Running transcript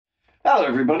Hello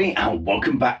everybody and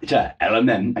welcome back to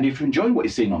LMM, and if you're enjoying what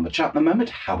you're seeing on the chat at the moment,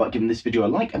 how about giving this video a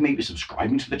like and maybe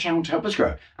subscribing to the channel to help us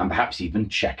grow, and perhaps even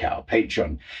check out our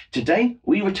Patreon. Today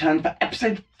we return for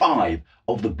episode 5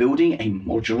 of the Building a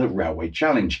Modular Railway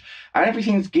Challenge, and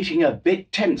everything's getting a bit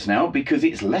tense now because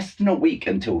it's less than a week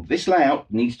until this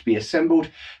layout needs to be assembled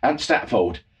at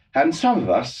Statfold, and some of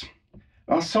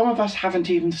us haven't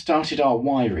even started our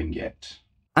wiring yet.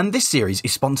 And this series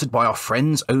is sponsored by our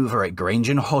friends over at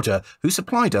Grange & Hodder, who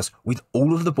supplied us with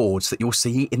all of the boards that you'll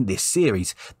see in this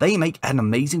series. They make an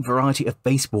amazing variety of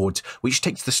baseboards, which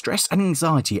takes the stress and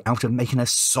anxiety out of making a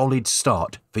solid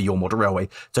start for your model railway.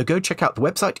 So go check out the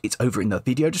website, it's over in the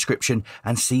video description,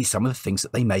 and see some of the things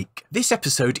that they make. This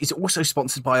episode is also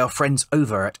sponsored by our friends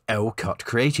over at Cut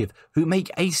Creative, who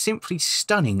make a simply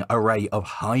stunning array of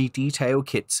high detail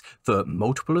kits for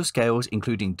multiple of scales,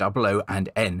 including 00 and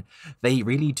N. They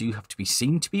really do have to be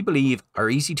seen to be believed, are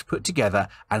easy to put together,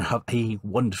 and have a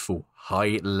wonderful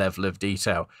high level of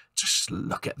detail. Just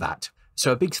look at that.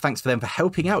 So a big thanks for them for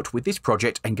helping out with this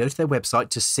project, and go to their website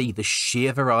to see the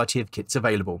sheer variety of kits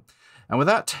available. And with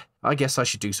that, I guess I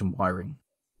should do some wiring.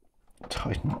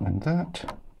 Tighten and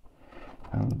that.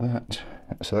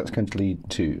 So that's going to lead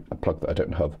to a plug that I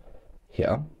don't have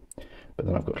here, but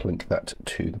then I've got to link that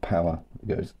to the power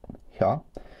that goes here,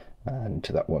 and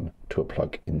to that one to a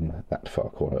plug in that far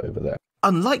corner over there.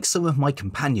 Unlike some of my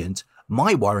companions,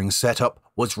 my wiring setup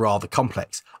was rather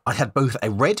complex. I had both a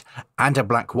red and a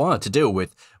black wire to deal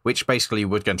with, which basically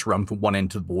was going to run from one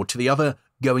end of the board to the other,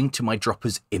 going to my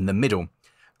droppers in the middle.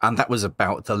 And that was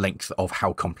about the length of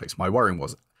how complex my wiring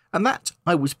was. And that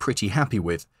I was pretty happy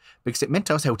with, because it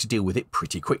meant I was able to deal with it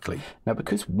pretty quickly. Now,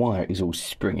 because wire is all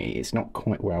springy, it's not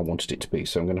quite where I wanted it to be,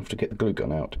 so I'm going to have to get the glue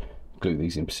gun out, glue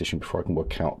these in position before I can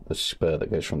work out the spur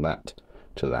that goes from that,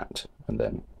 and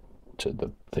then to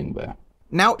the thing there.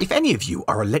 Now, if any of you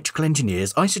are electrical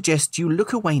engineers, I suggest you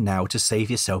look away now to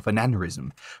save yourself an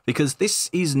aneurysm, because this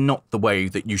is not the way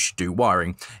that you should do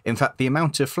wiring. In fact, the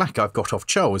amount of flack I've got off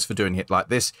Charles for doing it like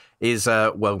this is,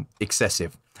 well,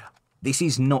 excessive. This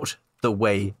is not the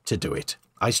way to do it.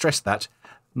 I stress that,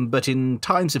 but in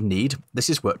times of need, this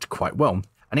has worked quite well.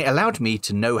 And it allowed me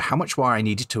to know how much wire I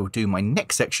needed to do my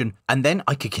next section, and then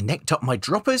I could connect up my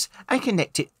droppers and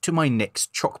connect it to my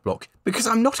next chock block, because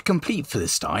I'm not a complete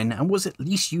Philistine and was at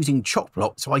least using chock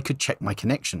block so I could check my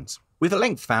connections. With the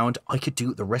length found, I could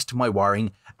do the rest of my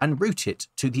wiring and route it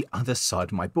to the other side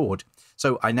of my board.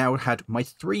 So I now had my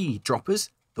 3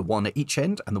 droppers, the one at each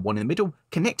end and the one in the middle,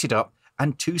 connected up,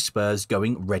 and 2 spurs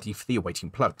going ready for the awaiting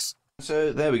plugs.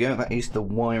 So there we go, that is the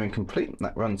wiring complete.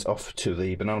 That runs off to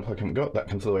the banana plug I haven't got, that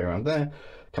comes all the way around there,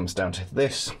 comes down to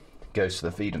this, goes to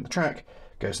the feed and the track,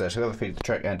 goes there to the other feed of the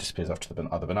track, and disappears off to the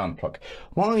other banana plug.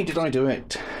 Why did I do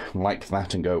it like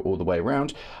that and go all the way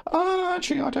around?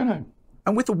 Actually, I don't know.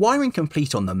 And with the wiring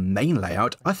complete on the main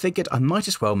layout, I figured I might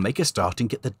as well make a start and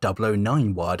get the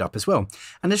 009 wired up as well.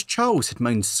 And as Charles had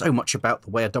moaned so much about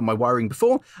the way I'd done my wiring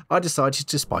before, I decided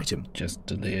to spite him. Just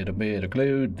a little bit of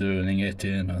glue, doing it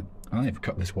in I've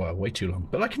cut this wire way too long,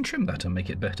 but I can trim that and make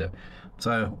it better.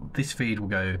 So this feed will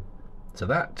go to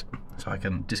that, so I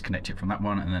can disconnect it from that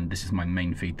one, and then this is my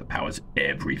main feed that powers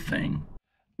everything.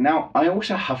 Now, I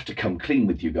also have to come clean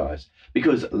with you guys,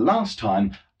 because last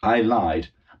time I lied.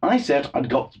 I said I'd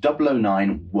got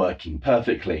 009 working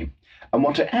perfectly, and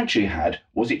what I actually had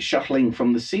was it shuttling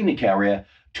from the scenic area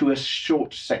to a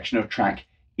short section of track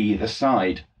either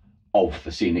side of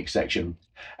the scenic section.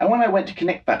 And when I went to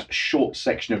connect that short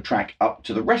section of track up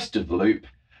to the rest of the loop,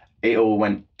 it all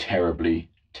went terribly,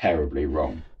 terribly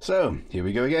wrong. So here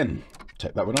we go again.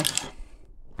 Take that one off.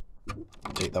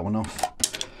 Take that one off.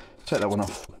 Take that one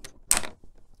off.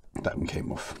 That one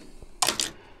came off.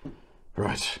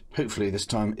 Right, hopefully this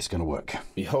time it's going to work.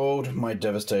 Behold my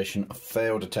devastation of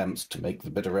failed attempts to make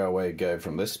the bit of railway go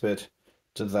from this bit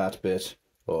to that bit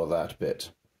or that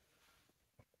bit.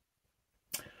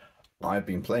 I've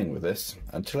been playing with this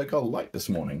until I got a light this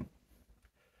morning,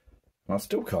 and I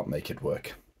still can't make it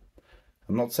work.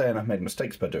 I'm not saying I've made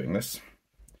mistakes by doing this,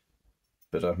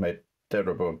 but I've made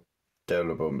terrible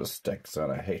mistakes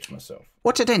and I hate myself.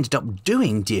 What I'd ended up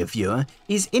doing, dear viewer,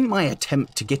 is in my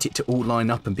attempt to get it to all line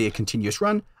up and be a continuous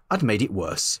run, I'd made it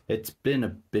worse. It's been a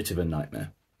bit of a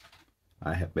nightmare.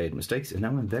 I have made mistakes and now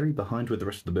I'm very behind with the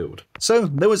rest of the build. So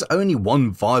there was only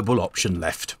one viable option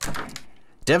left.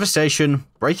 Devastation,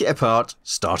 break it apart,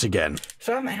 start again.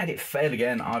 So having had it fail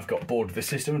again, I've got bored with the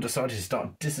system and decided to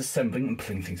start disassembling and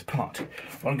pulling things apart.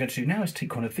 What I'm going to do now is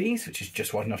take one of these, which is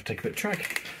just wide enough to take a bit of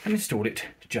track, and install it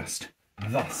just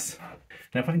thus.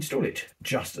 Now if I install it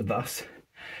just thus,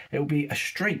 it will be a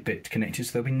straight bit connected,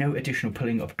 so there'll be no additional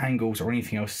pulling of angles or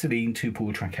anything else silly to pull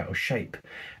the track out of shape.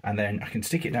 And then I can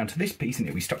stick it down to this piece and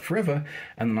it'll be stuck forever,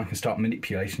 and then I can start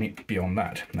manipulating it beyond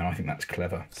that. Now I think that's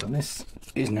clever. So this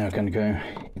is now going to go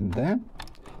in there,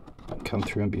 come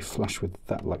through and be flush with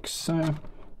that like so,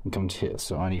 and come to here.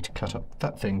 So I need to cut up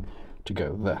that thing to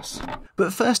go this.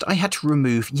 But first I had to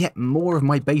remove yet more of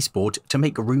my baseboard to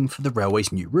make room for the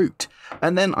railway's new route,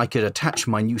 and then I could attach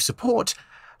my new support,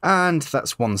 and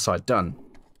that's one side done.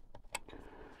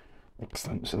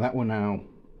 Excellent, so that will now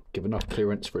give enough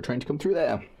clearance for a train to come through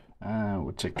there.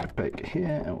 We'll take that back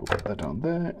here and we'll put that on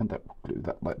there, and that will glue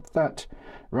that like that.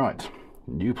 Right,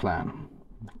 new plan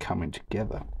coming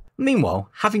together. Meanwhile,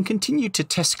 having continued to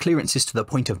test clearances to the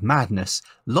point of madness,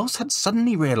 Loz had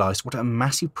suddenly realised what a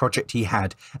massive project he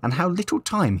had and how little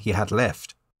time he had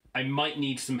left. I might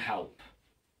need some help.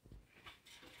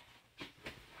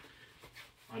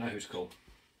 I know who to call.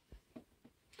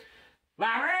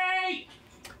 Lawrie!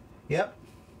 Yep.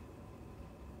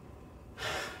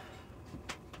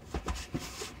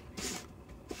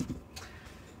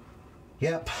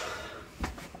 Yep.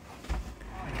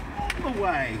 On the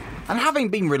way. And having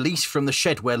been released from the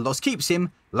shed where Loz keeps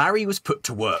him, Larry was put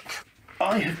to work.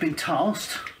 I have been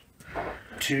tasked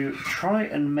to try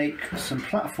and make some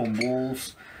platform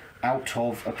walls out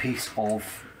of a piece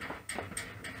of...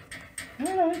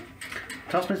 Tasked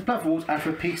to make some platform walls out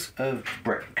of a piece of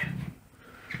brick,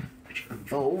 which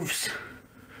involves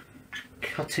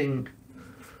cutting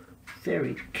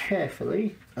very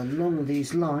carefully along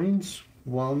these lines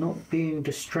while not being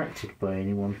distracted by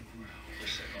anyone.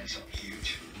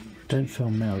 Don't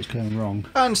film now, it's going wrong.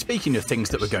 And speaking of things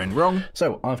that were going wrong,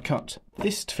 so I've cut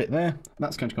this to fit there.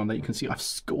 That's going to go on there. You can see I've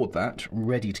scored that,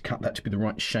 ready to cut that to be the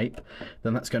right shape.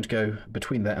 Then that's going to go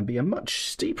between there and be a much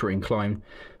steeper incline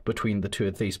between the two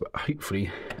of these. But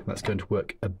hopefully that's going to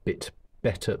work a bit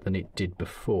better than it did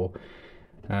before.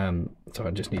 So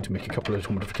I just need to make a couple of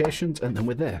little modifications and then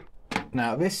we're there.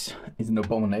 Now this is an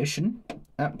abomination,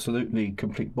 absolutely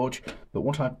complete bodge. But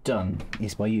what I've done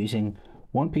is by using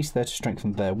one piece there to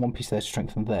strengthen there, one piece there to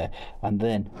strengthen there, and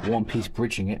then one piece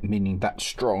bridging it, meaning that's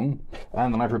strong.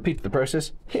 And then I've repeated the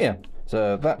process here.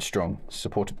 So that's strong,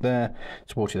 supported there,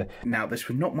 supported there. Now this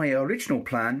was not my original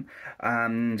plan,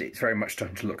 and it's very much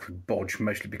starting to look like bodge,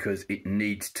 mostly because it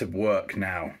needs to work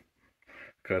now,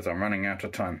 because I'm running out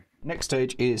of time. Next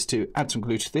stage is to add some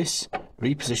glue to this,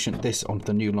 reposition this onto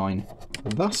the new line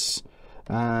thus,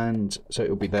 and so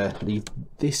it'll be there. Leave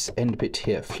this end bit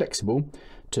here flexible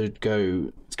to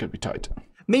go, it's going to be tight.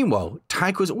 Meanwhile,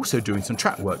 Tag was also doing some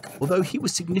track work, although he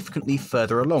was significantly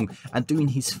further along and doing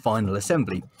his final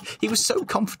assembly. He was so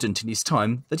confident in his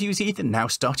time that he was even now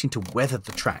starting to weather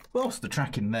the track. Whilst the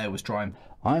track in there was drying,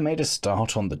 I made a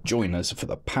start on the joiners for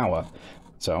the power.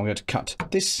 So I'm going to cut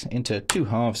this into two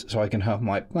halves so I can have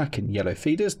my black and yellow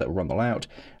feeders that will run the layout,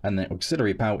 and then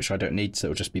auxiliary power, which I don't need, so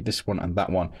it'll just be this one and that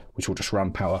one, which will just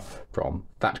run power from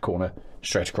that corner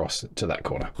straight across to that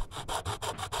corner.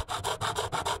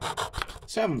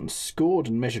 So I haven't scored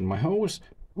and measured my holes.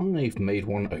 I've made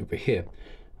one over here.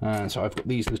 And so I've got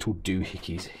these little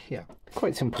doohickeys here.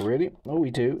 Quite simple really. All we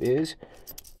do is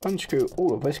unscrew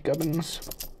all of this gubbins.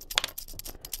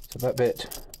 So that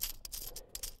bit,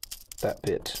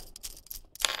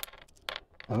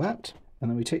 and that, and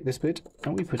then we take this bit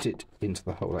and we put it into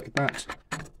the hole like that.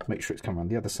 Make sure it's come around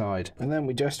the other side, and then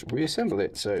we just reassemble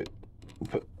it. So we'll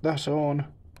put that on,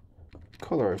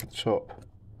 collar over the top,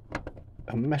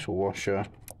 a metal washer,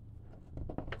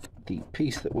 the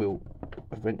piece that will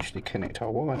eventually connect our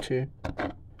wire to,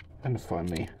 and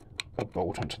finally a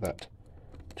bolt onto that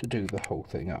to do the whole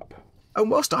thing up. And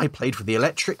whilst I played with the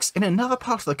electrics, in another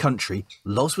part of the country,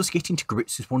 Loz was getting to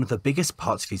grips with one of the biggest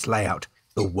parts of his layout,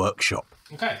 the workshop.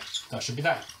 Okay, that should be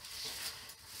that.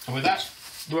 And with that,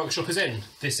 the workshop is in.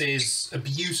 This is a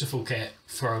beautiful kit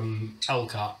from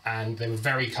Elcut, and they were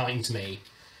very kind to me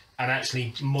and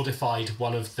actually modified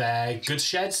one of their goods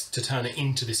sheds to turn it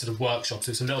into this sort of workshop, so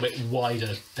it's a little bit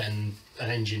wider than an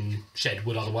engine shed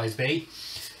would otherwise be.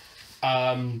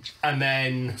 And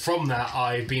then from that,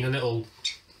 I've been a little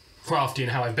crafty in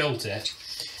how I built it,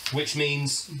 which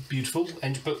means beautiful.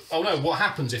 But oh no, what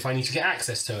happens if I need to get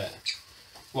access to it?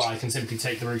 Well, I can simply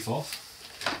take the roof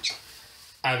off,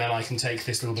 and then I can take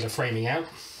this little bit of framing out,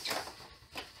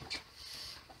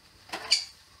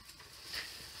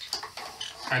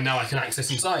 and now I can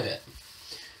access inside it.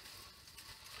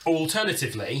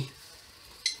 Alternatively,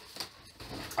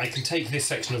 I can take this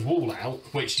section of wall out,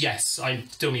 which, yes, I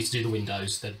still need to do the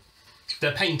windows.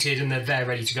 They're painted and they're there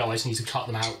ready to go. I just need to cut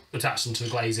them out, attach them to the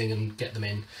glazing and get them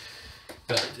in,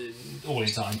 but all in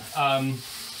time.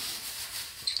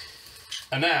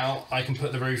 And now I can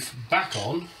put the roof back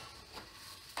on,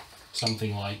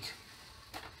 something like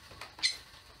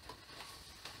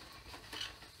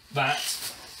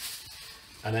that,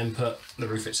 and then put the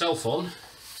roof itself on.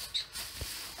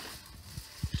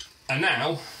 And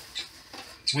now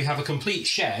we have a complete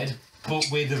shed, but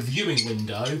with a viewing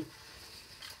window,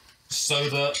 so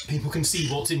that people can see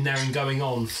what's in there and going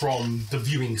on from the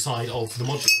viewing side of the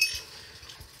module.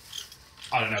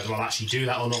 I don't know if I'll actually do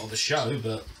that or not on the show,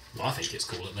 but I think it's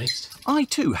cool at least. I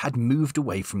too had moved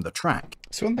away from the track.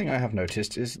 So one thing I have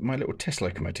noticed is my little test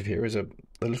locomotive here is a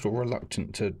little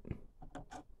reluctant to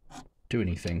do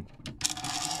anything.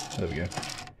 There we go.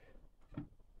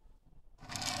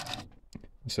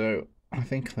 So I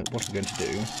think that what I'm going to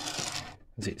do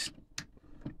is it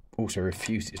also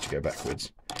refuses to go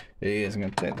backwards. Is I'm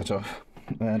going to take that off,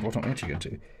 and what I'm actually going to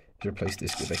do is replace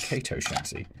this with a Kato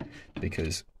chassis,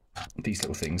 because these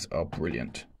little things are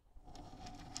brilliant.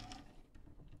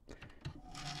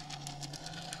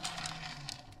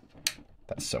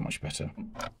 That's so much better.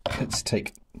 Let's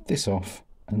take this off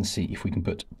and see if we can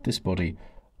put this body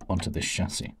onto this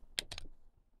chassis.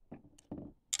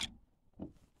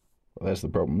 Well, there's the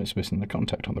problem, it's missing the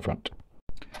contact on the front.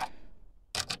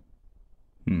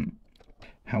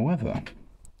 However,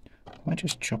 if I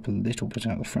just chop a little bit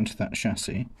out the front of that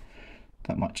chassis,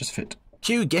 that might just fit.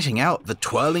 Cue getting out the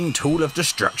twirling tool of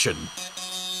destruction.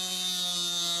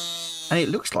 And it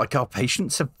looks like our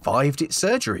patient survived its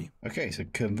surgery. Okay, so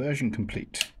conversion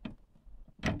complete.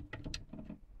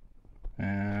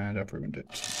 And I've ruined it.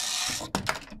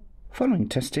 Following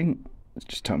testing, it's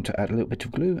just time to add a little bit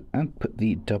of glue and put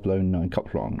the 009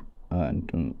 coupler on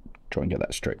and try and get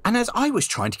that straight. And as I was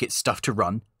trying to get stuff to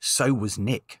run, so was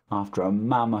Nick. After a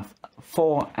mammoth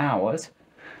 4 hours,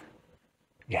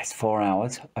 yes, 4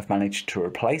 hours, I've managed to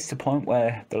replace the point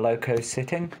where the loco's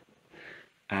sitting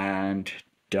and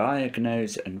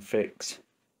diagnose and fix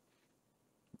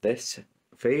this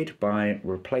feed by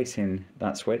replacing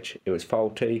that switch. It was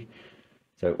faulty,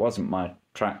 so it wasn't my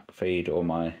track feed or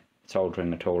my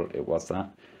soldering at all, it was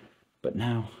that. But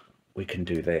now we can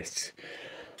do this.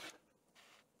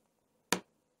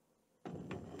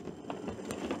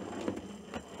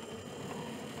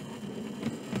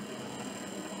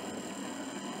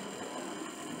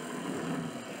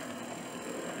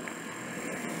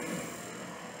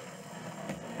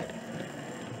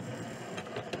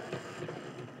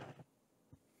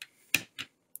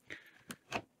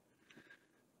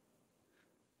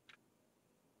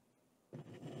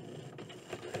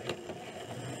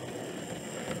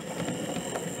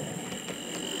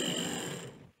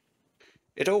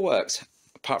 It all works,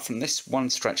 apart from this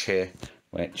one stretch here,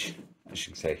 which, as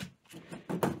you can see,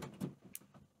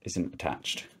 isn't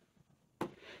attached.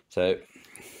 So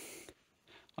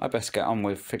I best get on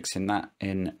with fixing that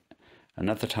in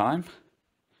another time,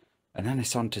 and then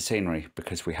it's on to scenery,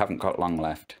 because we haven't got long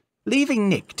left. Leaving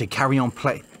Nick to carry on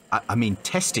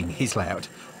testing his layout,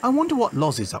 I wonder what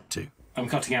Loz is up to. I'm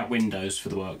cutting out windows for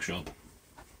the workshop.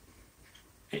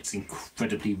 It's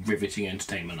incredibly riveting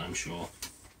entertainment, I'm sure.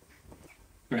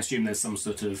 I assume there's some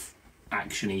sort of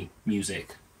action-y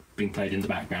music being played in the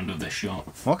background of this shot.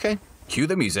 Okay, cue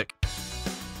the music.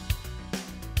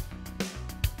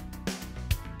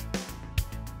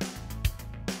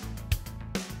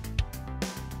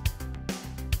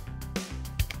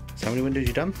 So how many windows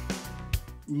you done?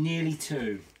 Nearly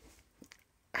 2.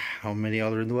 How many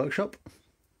are there in the workshop?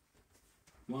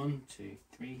 1, 2,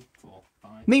 3, 4,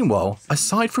 5. Meanwhile,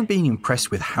 aside from being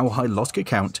impressed with how high Loz could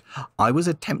count, I was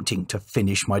attempting to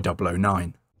finish my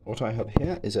 009. What I have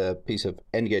here is a piece of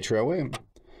end gauge railway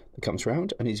that comes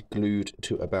round and is glued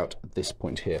to about this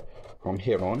point here. From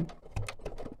here on,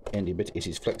 any bit it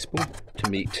is flexible to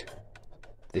meet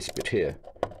this bit here,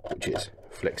 which is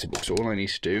flexible. So all I need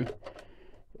to do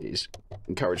is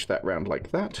encourage that round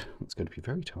like that. It's going to be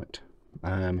very tight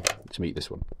to meet this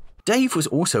one. Dave was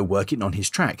also working on his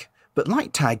track, but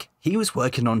like Tag, he was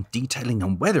working on detailing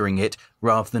and weathering it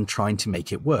rather than trying to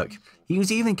make it work. He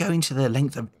was even going to the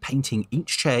length of painting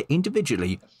each chair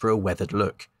individually for a weathered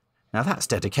look. Now that's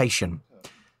dedication.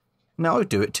 Now I would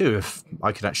do it too if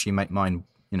I could actually make mine,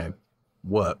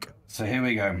 work. So here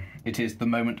we go. It is the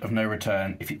moment of no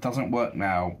return. If it doesn't work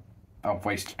now, I've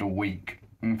wasted a week,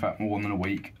 in fact more than a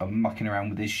week, of mucking around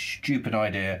with this stupid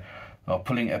idea of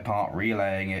pulling it apart,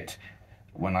 relaying it,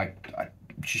 when I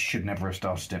just should never have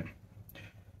started it.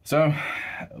 So,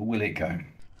 will it go?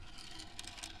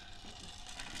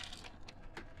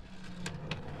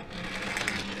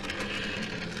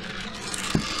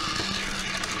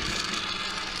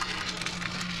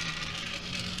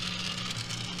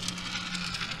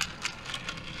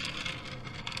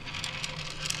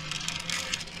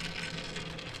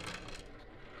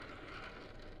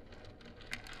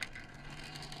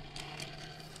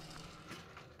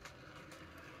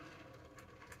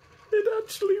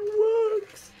 actually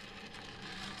works.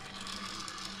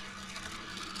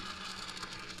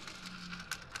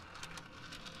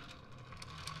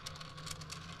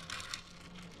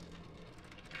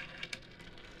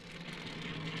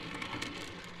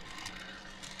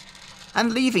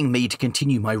 And leaving me to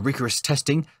continue my rigorous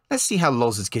testing, let's see how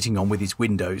Loz is getting on with his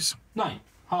windows. 9,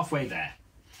 halfway there.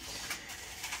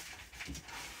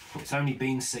 It's only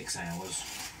been 6 hours.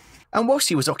 And whilst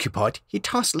he was occupied, he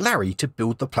tasked Larry to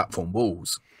build the platform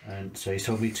walls. And so he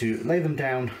told me to lay them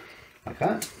down like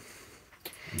that.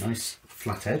 A nice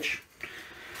flat edge.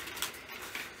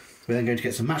 We're then going to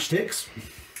get some matchsticks.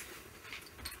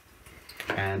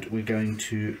 And we're going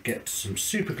to get some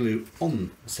super glue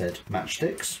on said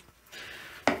matchsticks.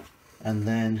 And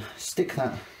then stick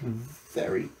that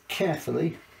very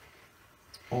carefully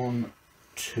on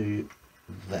to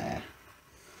there.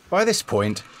 By this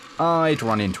point, I'd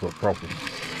run into a problem.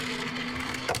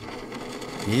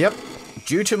 Yep,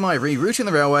 due to my rerouting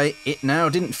the railway, it now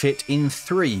didn't fit in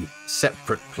 3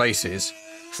 separate places.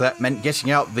 So that meant getting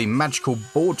out the magical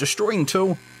board destroying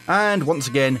tool and once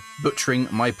again butchering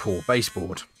my poor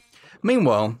baseboard.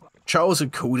 Meanwhile, Charles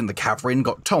had called in the cavalry and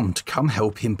got Tom to come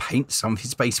help him paint some of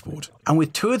his baseboard. And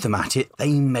with 2 of them at it,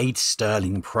 they made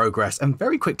sterling progress and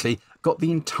very quickly got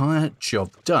the entire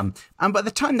job done. And by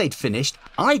the time they'd finished,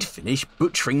 I'd finished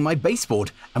butchering my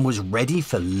baseboard and was ready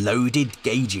for loaded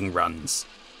gauging runs.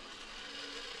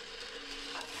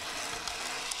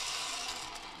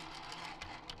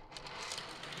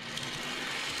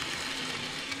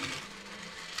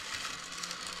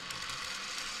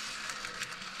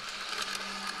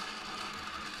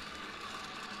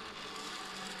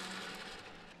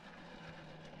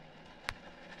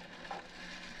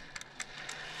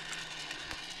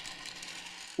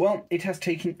 Well, it has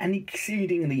taken an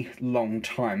exceedingly long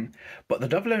time, but the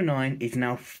 009 is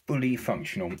now fully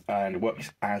functional and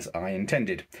works as I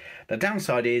intended. The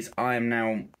downside is I am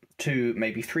now 2,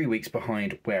 maybe 3 weeks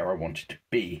behind where I wanted to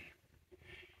be.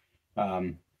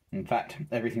 In fact,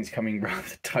 everything's coming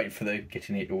rather tight for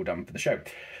getting it all done for the show.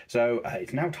 So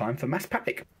it's now time for mass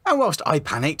panic. And whilst I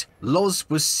panicked, Loz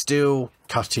was still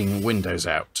cutting windows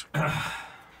out.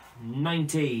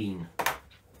 19.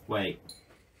 Wait.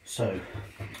 So,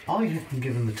 I have been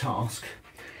given the task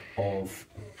of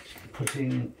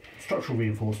putting structural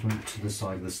reinforcement to the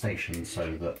side of the station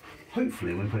so that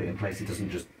hopefully when we put it in place it doesn't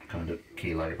just kind of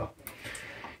keel over.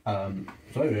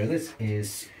 So this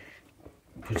is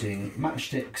putting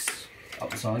matchsticks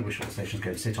up the side, which is what the station's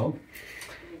going to sit on,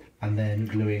 and then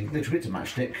gluing little bits of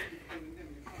matchstick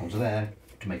onto there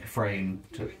to make a frame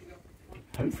to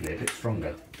hopefully a bit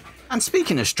stronger. And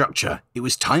speaking of structure, it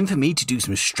was time for me to do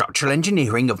some structural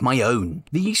engineering of my own.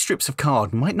 These strips of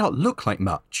card might not look like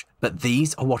much, but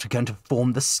these are what are going to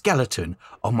form the skeleton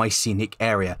of my scenic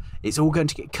area. It's all going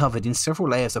to get covered in several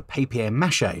layers of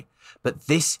papier-mâché. But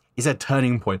this is a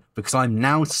turning point because I'm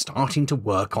now starting to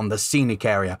work on the scenic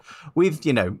area with,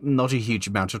 not a huge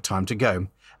amount of time to go.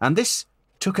 And this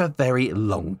took a very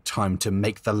long time to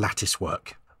make the lattice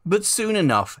work. But soon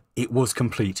enough, it was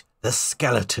complete, the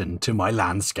skeleton to my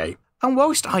landscape. And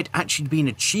whilst I'd actually been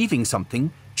achieving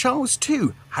something, Charles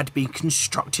too had been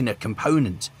constructing a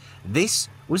component. This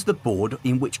was the board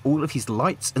in which all of his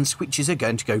lights and switches are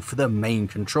going to go for the main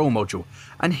control module,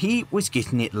 and he was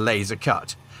getting it laser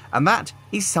cut. And that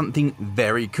is something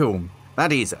very cool.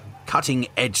 That is cutting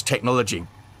edge technology,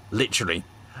 literally.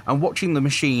 And watching the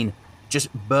machine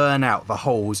just burn out the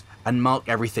holes and mark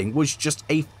everything was just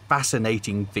a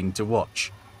fascinating thing to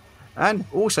watch. And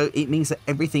also it means that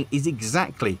everything is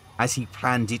exactly as he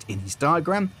planned it in his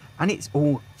diagram, and it's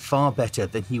all far better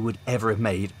than he would ever have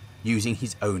made using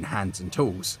his own hands and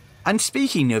tools. And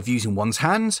speaking of using one's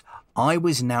hands, I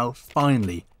was now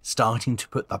finally starting to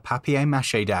put the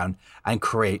papier-mâché down and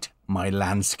create my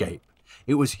landscape.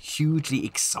 It was hugely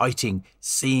exciting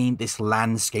seeing this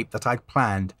landscape that I'd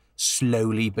planned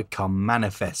slowly become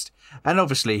manifest. And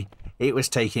obviously it was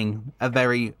taking a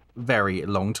very, very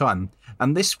long time.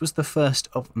 And this was the first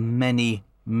of many,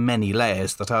 many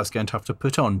layers that I was going to have to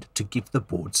put on to give the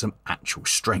board some actual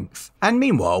strength. And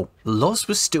meanwhile, Loz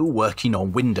was still working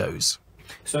on windows.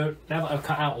 So now that I've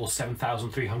cut out all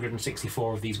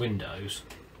 7,364 of these windows,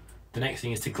 the next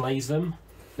thing is to glaze them.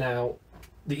 Now,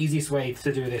 the easiest way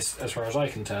to do this, as far as I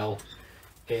can tell,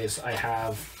 is I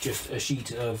have just a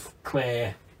sheet of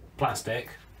clear plastic.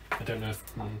 I don't know if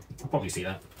you'll probably see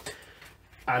that.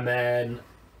 And then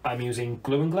I'm using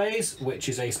glue and glaze, which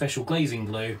is a special glazing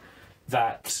glue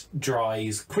that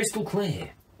dries crystal clear,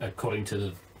 according to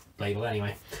the label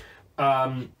anyway.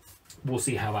 We'll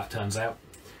see how that turns out.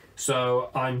 So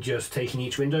I'm just taking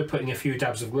each window, putting a few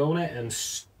dabs of glue on it and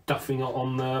stuffing it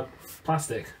on the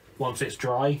plastic. once it's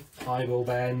dry, I will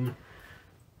then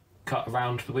cut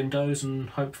around the windows and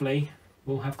hopefully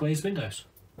we'll have glazed windows.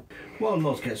 While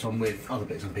Loz gets on with other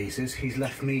bits and pieces, he's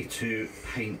left me to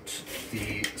paint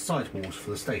the side walls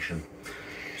for the station.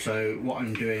 So what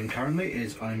I'm doing currently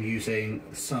is I'm using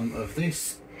some of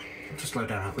this to slow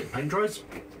down how quick paint dries,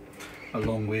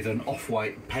 along with an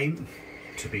off-white paint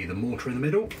to be the mortar in the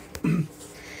middle.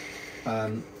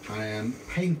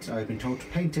 I've been told to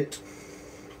paint it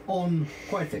on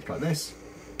quite thick like this,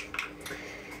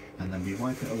 and then we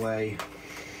wipe it away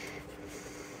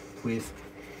with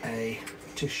a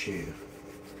tissue.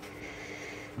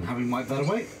 And having wiped that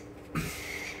away,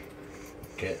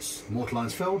 gets mortar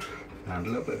lines filled and a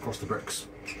little bit across the bricks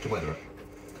to weather it,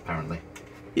 apparently.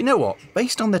 You know what?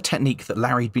 Based on the technique that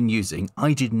Larry'd been using,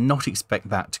 I did not expect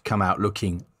that to come out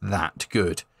looking that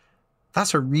good.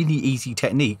 That's a really easy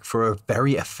technique for a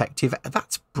very effective...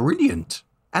 That's brilliant!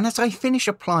 And as I finish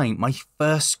applying my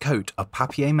first coat of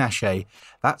papier-mâché,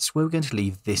 that's where we're going to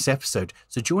leave this episode.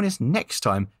 So join us next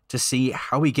time to see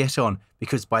how we get on,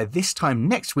 because by this time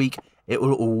next week, it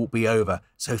will all be over.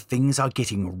 So things are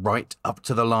getting right up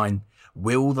to the line.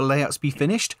 Will the layouts be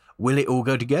finished? Will it all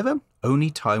go together? Only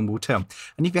time will tell.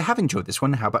 And if you have enjoyed this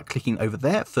one, how about clicking over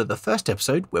there for the first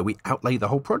episode where we outlay the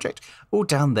whole project, or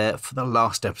down there for the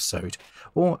last episode,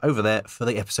 or over there for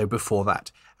the episode before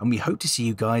that. And we hope to see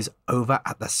you guys over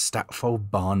at the Statfold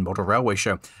Barn Model Railway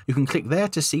Show. You can click there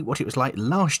to see what it was like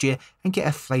last year and get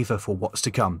a flavour for what's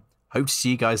to come. Hope to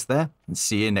see you guys there and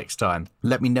see you next time.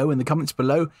 Let me know in the comments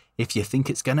below if you think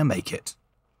it's going to make it.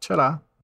 Ta-da!